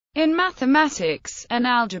In mathematics, an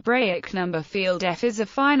algebraic number field F is a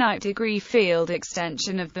finite degree field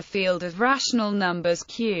extension of the field of rational numbers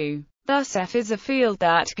Q. Thus F is a field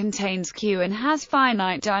that contains Q and has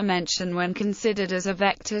finite dimension when considered as a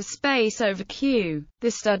vector space over Q.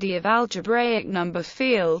 The study of algebraic number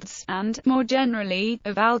fields, and, more generally,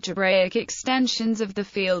 of algebraic extensions of the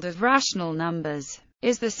field of rational numbers,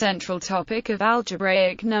 is the central topic of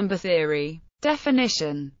algebraic number theory.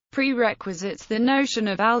 Definition. Prerequisites. The notion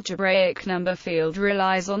of algebraic number field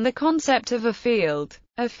relies on the concept of a field.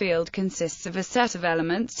 A field consists of a set of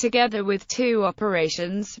elements together with two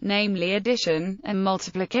operations, namely addition and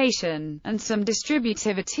multiplication, and some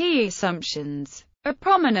distributivity assumptions. A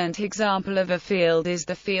prominent example of a field is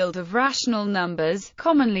the field of rational numbers,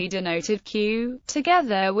 commonly denoted Q,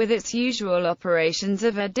 together with its usual operations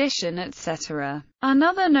of addition, etc.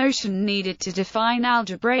 Another notion needed to define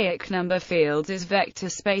algebraic number fields is vector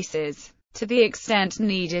spaces. To the extent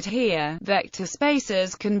needed here, vector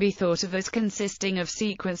spaces can be thought of as consisting of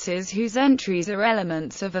sequences whose entries are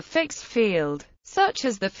elements of a fixed field, such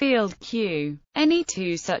as the field Q. Any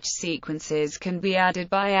two such sequences can be added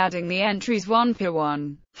by adding the entries one per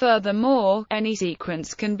one. Furthermore, any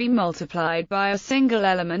sequence can be multiplied by a single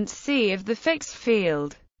element C of the fixed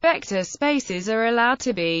field. Vector spaces are allowed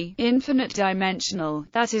to be infinite dimensional,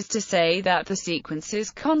 that is to say that the sequences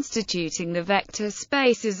constituting the vector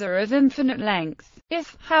spaces are of infinite length.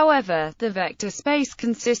 If, however, the vector space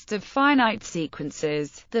consists of finite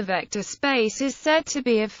sequences, the vector space is said to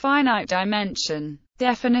be of finite dimension.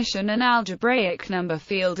 Definition. An algebraic number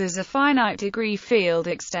field is a finite degree field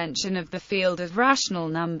extension of the field of rational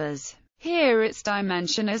numbers. Here its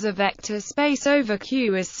dimension as a vector space over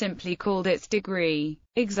Q is simply called its degree.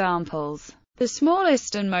 Examples. The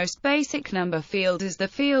smallest and most basic number field is the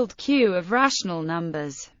field Q of rational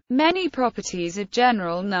numbers. Many properties of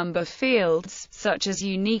general number fields, such as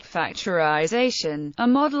unique factorization, are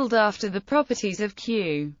modeled after the properties of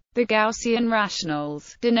Q. The Gaussian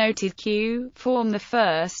rationals, denoted Q, form the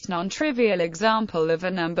first non-trivial example of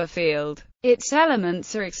a number field. Its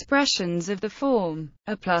elements are expressions of the form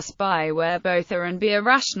a plus bi, where both a and b are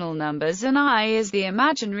rational numbers and I is the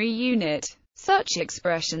imaginary unit. Such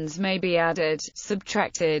expressions may be added,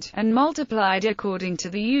 subtracted, and multiplied according to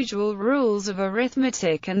the usual rules of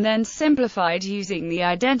arithmetic and then simplified using the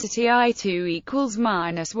identity I2 equals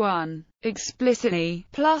minus 1. Explicitly,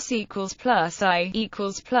 plus equals plus I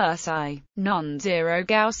equals plus I. Non-zero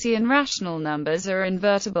Gaussian rational numbers are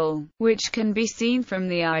invertible, which can be seen from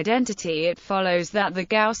the identity. It follows that the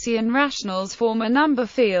Gaussian rationals form a number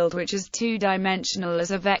field which is two-dimensional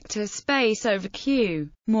as a vector space over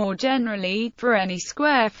Q. More generally, for any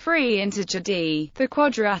square free integer d, the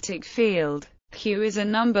quadratic field Q is a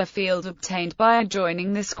number field obtained by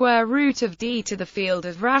adjoining the square root of d to the field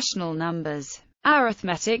of rational numbers.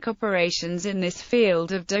 Arithmetic operations in this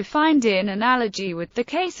field are defined in analogy with the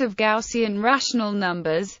case of Gaussian rational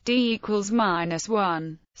numbers, d equals minus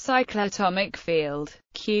 1. Cyclotomic field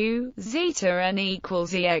Q, zeta n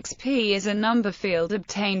equals exp is a number field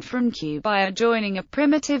obtained from Q by adjoining a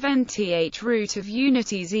primitive nth root of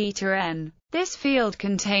unity zeta n. This field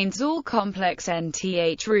contains all complex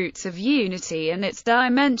nth roots of unity and its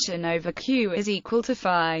dimension over Q is equal to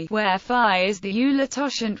phi, where phi is the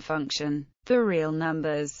Euler-Totient function. The real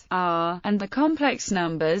numbers, R, and the complex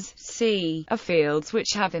numbers, C, are fields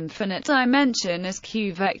which have infinite dimension as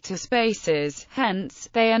Q vector spaces, hence,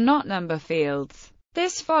 they are not number fields.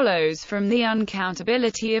 This follows from the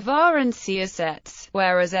uncountability of R and C as sets,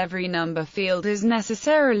 whereas every number field is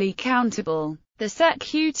necessarily countable. The set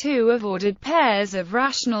Q2 of ordered pairs of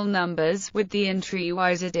rational numbers, with the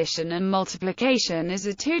entry-wise addition and multiplication, is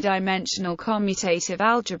a two-dimensional commutative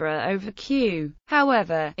algebra over Q.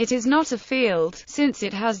 However, it is not a field, since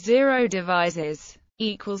it has zero divisors.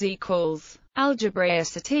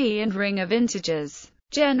 Algebraicity and ring of integers.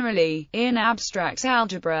 Generally, in abstract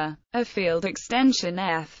algebra, a field extension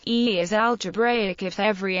F, E is algebraic if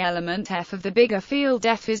every element F of the bigger field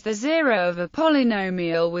F is the zero of a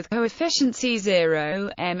polynomial with coefficients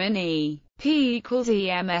E0, M and E. P equals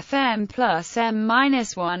EMFM plus M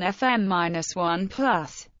minus 1 FM minus 1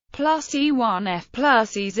 plus E1F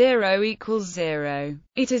plus E0 equals 0.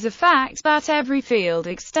 It is a fact that every field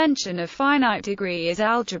extension of finite degree is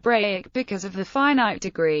algebraic because of the finite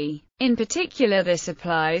degree. In particular, this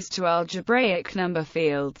applies to algebraic number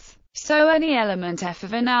fields. So any element F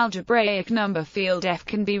of an algebraic number field F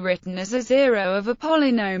can be written as a zero of a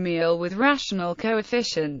polynomial with rational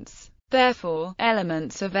coefficients. Therefore,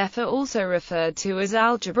 elements of F are also referred to as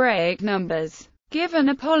algebraic numbers. Given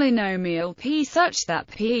a polynomial p such that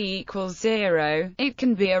p equals 0, it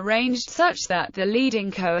can be arranged such that the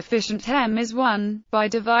leading coefficient m is 1, by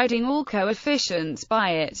dividing all coefficients by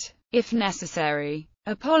it, if necessary.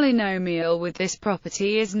 A polynomial with this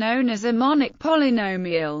property is known as a monic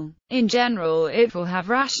polynomial. In general, it will have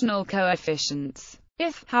rational coefficients.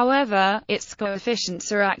 If, however, its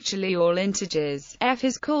coefficients are actually all integers, f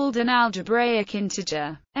is called an algebraic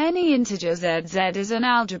integer. Any integer zz is an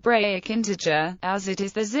algebraic integer, as it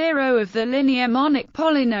is the zero of the linear monic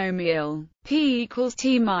polynomial, p equals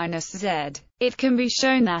t minus z. It can be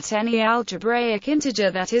shown that any algebraic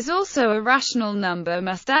integer that is also a rational number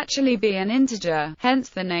must actually be an integer, hence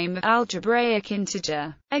the name of algebraic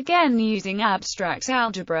integer. Again, using abstract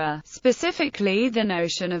algebra, specifically the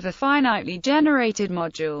notion of a finitely generated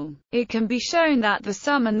module, it can be shown that the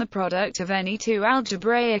sum and the product of any two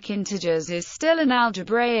algebraic integers is still an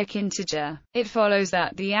algebraic integer. It follows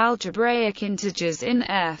that the algebraic integers in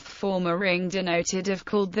F form a ring denoted of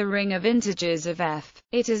called the ring of integers of F.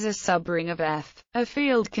 It is a subring of F. A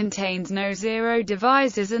field contains no zero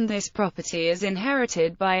divisors, and this property is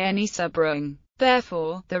inherited by any subring.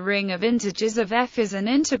 Therefore, the ring of integers of F is an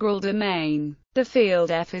integral domain. The field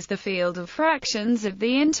F is the field of fractions of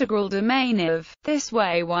the integral domain of. This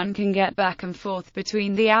way one can get back and forth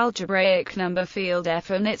between the algebraic number field F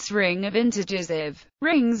and its ring of integers if.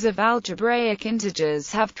 Rings of algebraic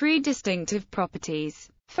integers have three distinctive properties.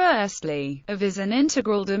 Firstly, F is an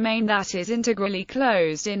integral domain that is integrally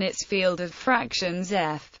closed in its field of fractions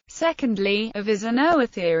F. Secondly, F is a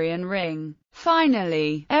Noetherian ring.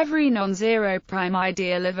 Finally, every non-zero prime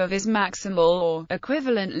ideal of F is maximal, or,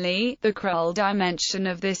 equivalently, the Krull dimension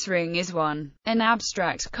of this ring is 1. An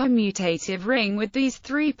abstract commutative ring with these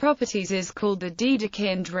three properties is called the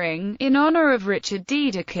Dedekind ring, in honor of Richard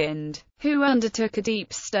Dedekind, who undertook a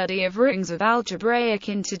deep study of rings of algebraic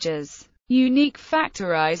integers. Unique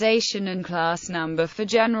factorization and class number for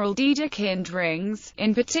general Dedekind rings,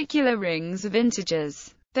 in particular rings of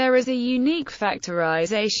integers. There is a unique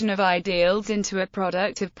factorization of ideals into a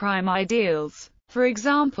product of prime ideals. For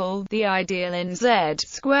example, the ideal in Z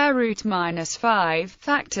square root minus 5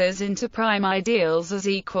 factors into prime ideals as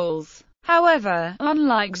equals. However,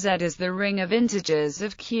 unlike Z is the ring of integers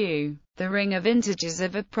of Q, the ring of integers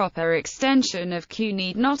of a proper extension of Q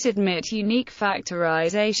need not admit unique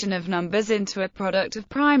factorization of numbers into a product of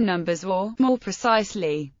prime numbers, or, more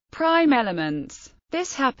precisely, prime elements.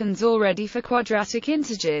 This happens already for quadratic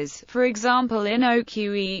integers. For example, in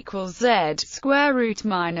OQ equals Z square root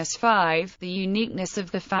minus 5, the uniqueness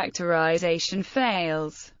of the factorization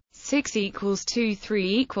fails. 6 equals 2,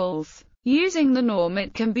 3 equals. Using the norm,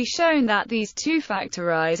 it can be shown that these two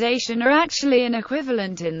factorization are actually an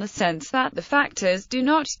equivalent in the sense that the factors do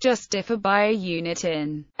not just differ by a unit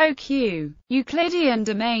in OQ. Euclidean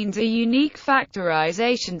domains are unique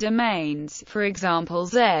factorization domains. For example,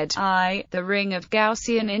 Zi, the ring of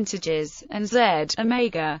Gaussian integers, and Z,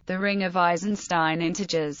 omega, the ring of Eisenstein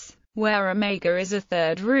integers, where omega is a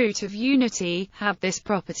third root of unity, have this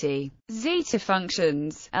property. Zeta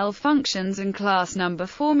functions, L functions and class number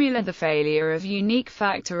formula. The failure of unique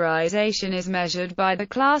factorization is measured by the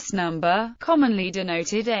class number, commonly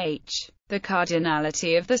denoted H, the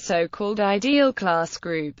cardinality of the so-called ideal class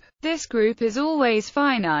group. This group is always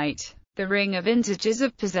finite. The ring of integers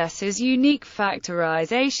of possesses unique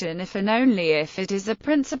factorization if and only if it is a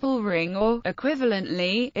principal ring, or,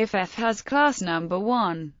 equivalently, if F has class number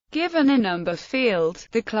 1. Given a number field,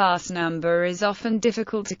 the class number is often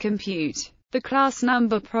difficult to compute. The class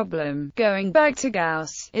number problem, going back to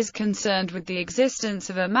Gauss, is concerned with the existence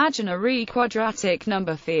of imaginary quadratic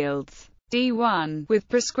number fields. D1, with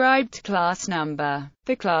prescribed class number.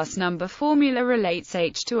 The class number formula relates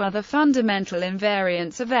H to other fundamental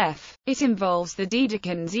invariants of F. It involves the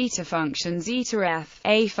Dedekind zeta function zeta f,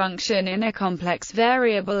 a function in a complex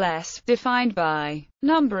variable S, defined by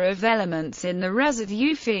number of elements in the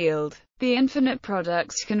residue field. The infinite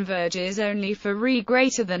product converges only for re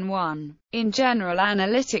greater than 1. In general,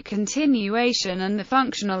 analytic continuation and the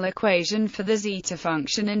functional equation for the zeta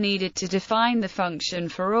function are needed to define the function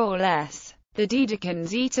for all S. The Dedekind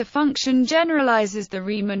zeta function generalizes the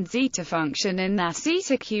Riemann zeta function in that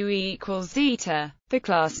zeta q equals zeta. The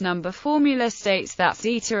class number formula states that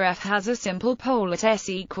zeta f has a simple pole at s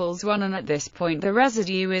equals 1, and at this point the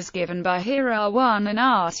residue is given by here R1 and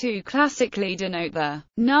R2 classically denote the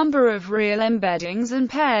number of real embeddings and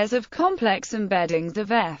pairs of complex embeddings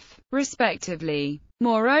of F, respectively.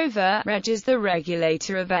 Moreover, reg is the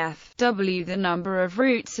regulator of F, W the number of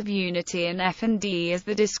roots of unity, and F and D is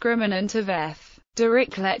the discriminant of F.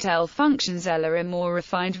 Dirichlet L functions L are a more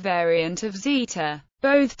refined variant of zeta.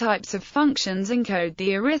 Both types of functions encode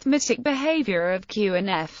the arithmetic behavior of Q and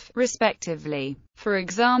F, respectively. For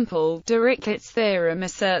example, Dirichlet's theorem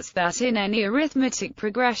asserts that in any arithmetic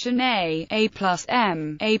progression a plus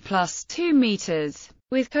m, a plus 2 meters,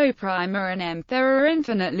 with coprimer and m, there are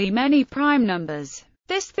infinitely many prime numbers.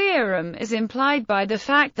 This theorem is implied by the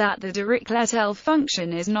fact that the Dirichlet L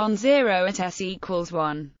function is non-zero at s equals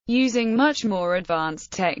 1. Using much more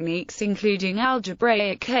advanced techniques including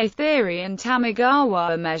algebraic K-theory and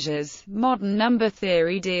Tamagawa measures, modern number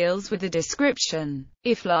theory deals with the description,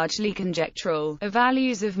 if largely conjectural, of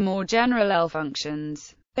values of more general L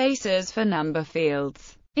functions. Bases for number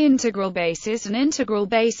fields. Integral basis. An integral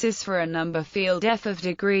basis for a number field f of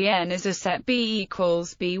degree n is a set B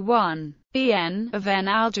equals B1, Bn of n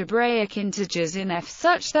algebraic integers in f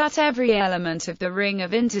such that every element of the ring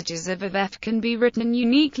of integers of f can be written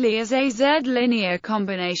uniquely as a z-linear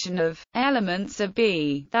combination of elements of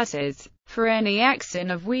B. That is, for any x in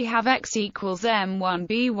of we have x equals m1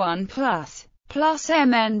 b1 plus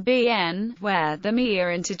mn bn, where the m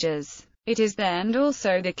are integers. It is then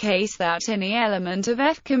also the case that any element of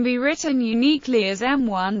f can be written uniquely as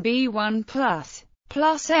m1 b1 plus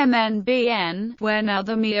mn bn, where now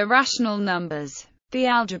the m are rational numbers. The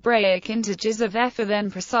algebraic integers of f are then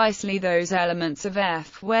precisely those elements of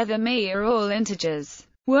f where the m are all integers.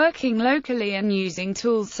 Working locally and using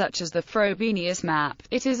tools such as the Frobenius map,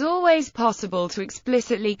 it is always possible to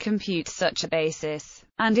explicitly compute such a basis,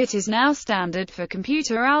 and it is now standard for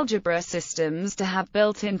computer algebra systems to have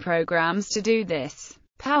built-in programs to do this.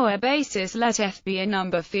 Power basis. Let f be a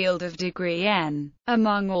number field of degree n.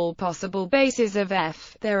 Among all possible bases of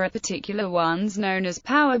f, there are particular ones known as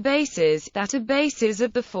power bases, that are bases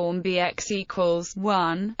of the form bx equals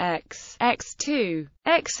 1, x, x2,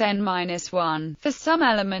 xn-1, for some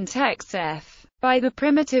element xf. By the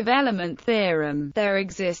primitive element theorem, there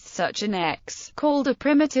exists such an x, called a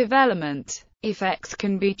primitive element, if x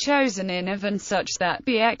can be chosen in of and such that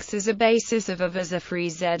bx is a basis of as a free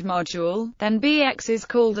z module, then bx is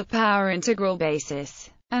called a power integral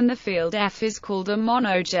basis, and the field f is called a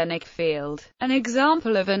monogenic field. An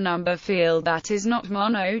example of a number field that is not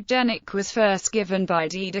monogenic was first given by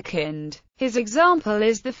Dedekind. His example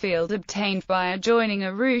is the field obtained by adjoining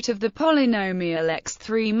a root of the polynomial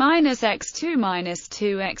x3 minus x2 minus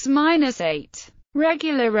 2x minus 8.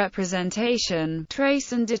 Regular representation,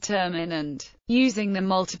 trace and determinant. Using the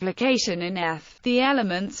multiplication in F, the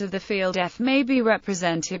elements of the field F may be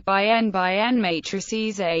represented by n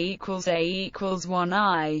matrices A equals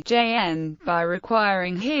 1I, Jn, by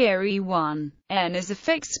requiring here E1. N is a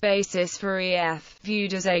fixed basis for EF,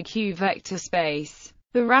 viewed as a Q-vector space.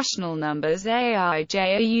 The rational numbers a, I,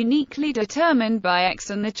 j are uniquely determined by x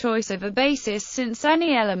and the choice of a basis, since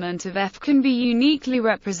any element of f can be uniquely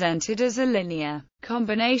represented as a linear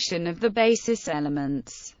combination of the basis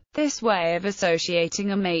elements. This way of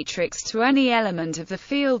associating a matrix to any element of the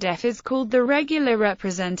field f is called the regular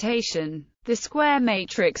representation. The square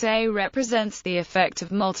matrix A represents the effect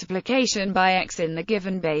of multiplication by x in the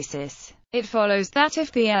given basis. It follows that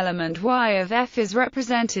if the element y of f is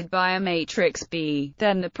represented by a matrix B,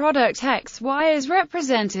 then the product x, y is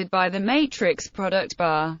represented by the matrix product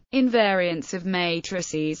bar. Invariants of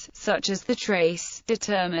matrices, such as the trace,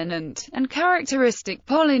 determinant, and characteristic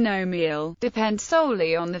polynomial, depend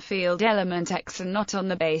solely on the field element x and not on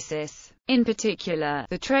the basis. In particular,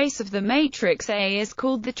 the trace of the matrix A is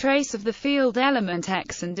called the trace of the field element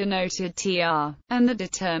x and denoted TR, and the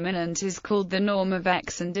determinant is called the norm of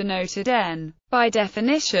x and denoted n. By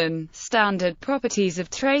definition, standard properties of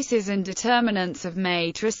traces and determinants of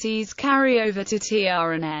matrices carry over to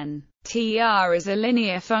TR and n. TR is a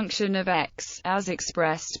linear function of x, as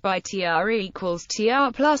expressed by TR equals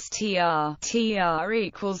TR plus TR, TR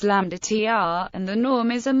equals lambda TR, and the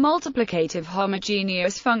norm is a multiplicative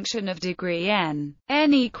homogeneous function of degree n.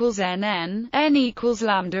 N equals nn, n equals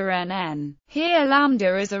lambda nn. Here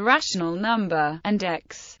lambda is a rational number, and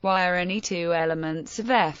x, y are any two elements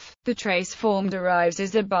of f. The trace form derives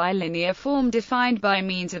as a bilinear form defined by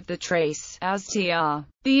means of the trace, as TR.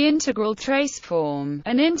 The integral trace form,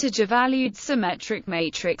 an integer-valued symmetric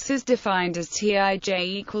matrix, is defined as Tij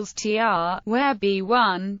equals Tr, where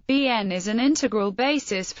B1, Bn is an integral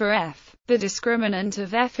basis for f. The discriminant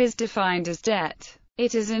of f is defined as det.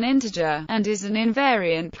 It is an integer, and is an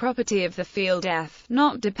invariant property of the field f,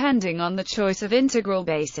 not depending on the choice of integral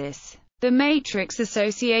basis. The matrix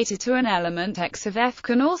associated to an element x of f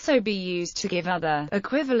can also be used to give other,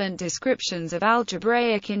 equivalent descriptions of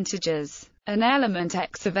algebraic integers. An element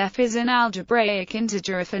x of f is an algebraic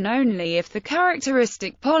integer if and only if the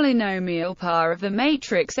characteristic polynomial par of the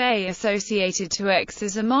matrix A associated to x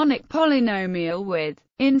is a monic polynomial with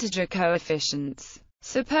integer coefficients.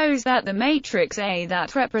 Suppose that the matrix A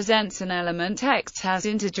that represents an element X has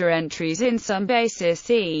integer entries in some basis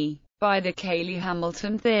E. By the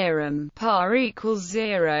Cayley-Hamilton theorem, par equals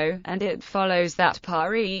 0, and it follows that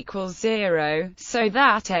par equals 0, so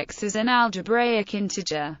that X is an algebraic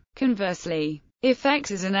integer. Conversely, if X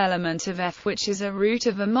is an element of F which is a root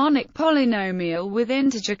of a monic polynomial with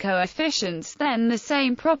integer coefficients, then the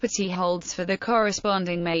same property holds for the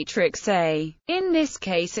corresponding matrix A. In this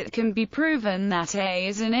case it can be proven that A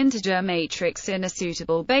is an integer matrix in a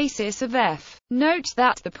suitable basis of F. Note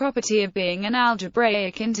that the property of being an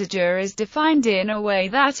algebraic integer is defined in a way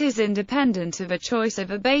that is independent of a choice of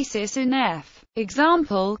a basis in F.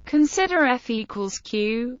 Example, consider f equals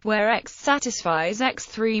q, where x satisfies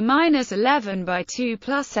x3 minus 11 by 2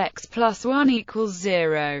 plus x plus 1 equals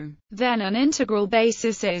 0. Then an integral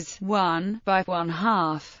basis is 1 by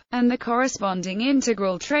 1/2, and the corresponding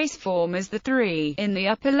integral trace form is the 3. In the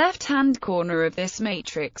upper left-hand corner of this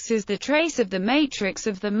matrix is the trace of the matrix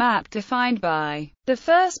of the map defined by the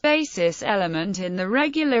first basis element in the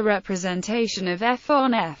regular representation of f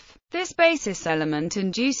on F. This basis element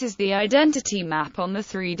induces the identity map on the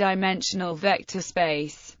three-dimensional vector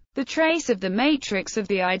space. The trace of the matrix of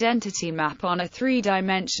the identity map on a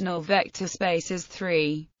three-dimensional vector space is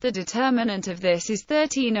 3. The determinant of this is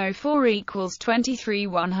 1304 equals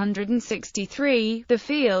 23,163. The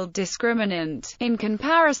field discriminant, in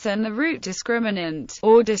comparison the root discriminant,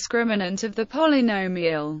 or discriminant of the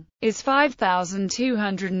polynomial, is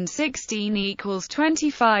 5216 equals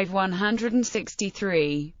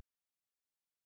 25,163.